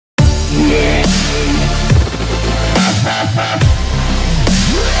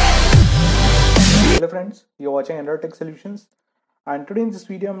Hello friends, you're watching Android Tech Solutions, and today in this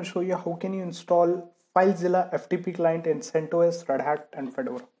video I'm going to show you how can you install FileZilla FTP client in CentOS, Red Hat and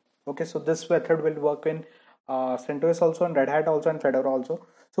Fedora. Okay, so this method will work in CentOS also and Red Hat also and Fedora also.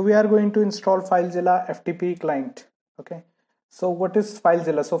 So we are going to install FileZilla FTP client. Okay, so what is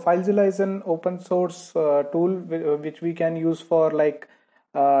FileZilla? So FileZilla is an open source tool which we can use for like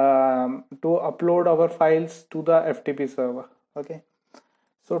to upload our files to the FTP server. Okay.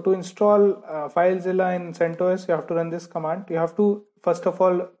 So to install FileZilla in CentOS, you have to run this command. You have to first of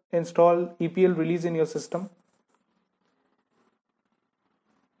all install EPL release in your system.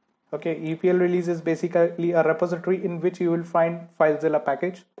 Okay, EPL release is basically a repository in which you will find FileZilla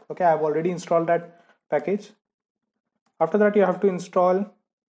package. Okay, I've already installed that package. After that, you have to install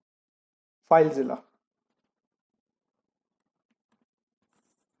FileZilla.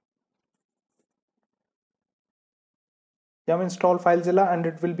 You have installed FileZilla and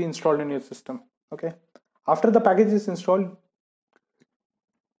it will be installed in your system. Okay, after the package is installed,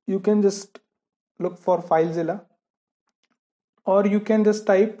 you can just look for FileZilla, or you can just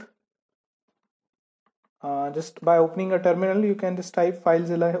type just by opening a terminal, you can just type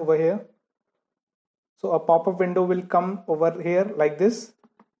FileZilla over here. So a pop-up window will come over here like this.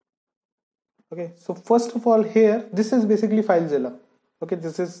 Okay, so first of all here, this is basically FileZilla. Okay,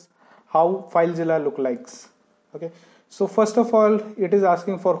 this is how FileZilla look like. Okay, so first of all, it is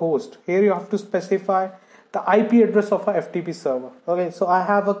asking for host. Here you have to specify the IP address of a FTP server. Okay, so I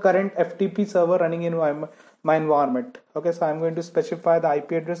have a current FTP server running in my environment. Okay, so I'm going to specify the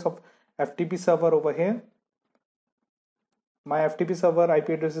IP address of FTP server over here. My FTP server IP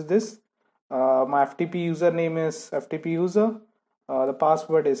address is this. My FTP username is FTP user. The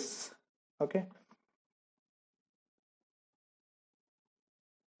password is okay.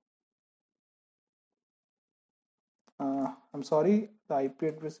 I'm sorry, the IP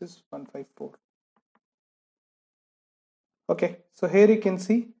address is 154. Okay, so here you can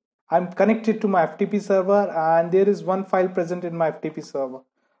see I'm connected to my FTP server and there is one file present in my FTP server.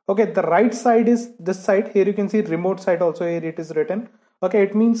 Okay, the right side is this side. Here you can see remote side also, here it is written. Okay,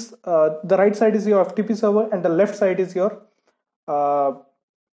 it means the right side is your FTP server and the left side is your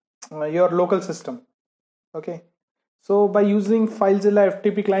local system. Okay, so by using FileZilla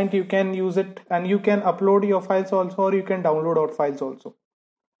FTP client, you can use it and you can upload your files also, or you can download our files also.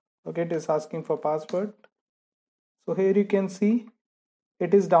 Okay, it is asking for password. So here you can see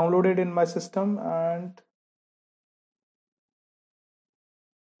it is downloaded in my system, and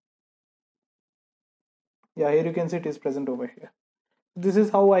yeah, here you can see it is present over here. This is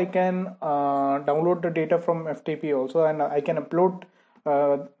how I can download the data from FTP also, and I can upload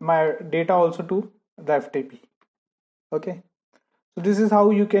my data also to the FTP. Okay, so this is how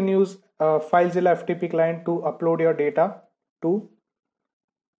you can use FileZilla FTP client to upload your data to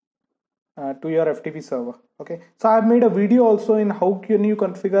your FTP server. Okay, so I've made a video also in how can you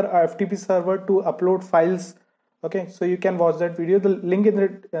configure a FTP server to upload files. Okay, so you can watch that video. The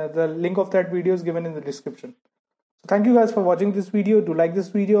link of that video is given in the description. So thank you guys for watching this video. Do like this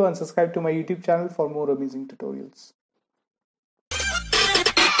video and subscribe to my YouTube channel for more amazing tutorials.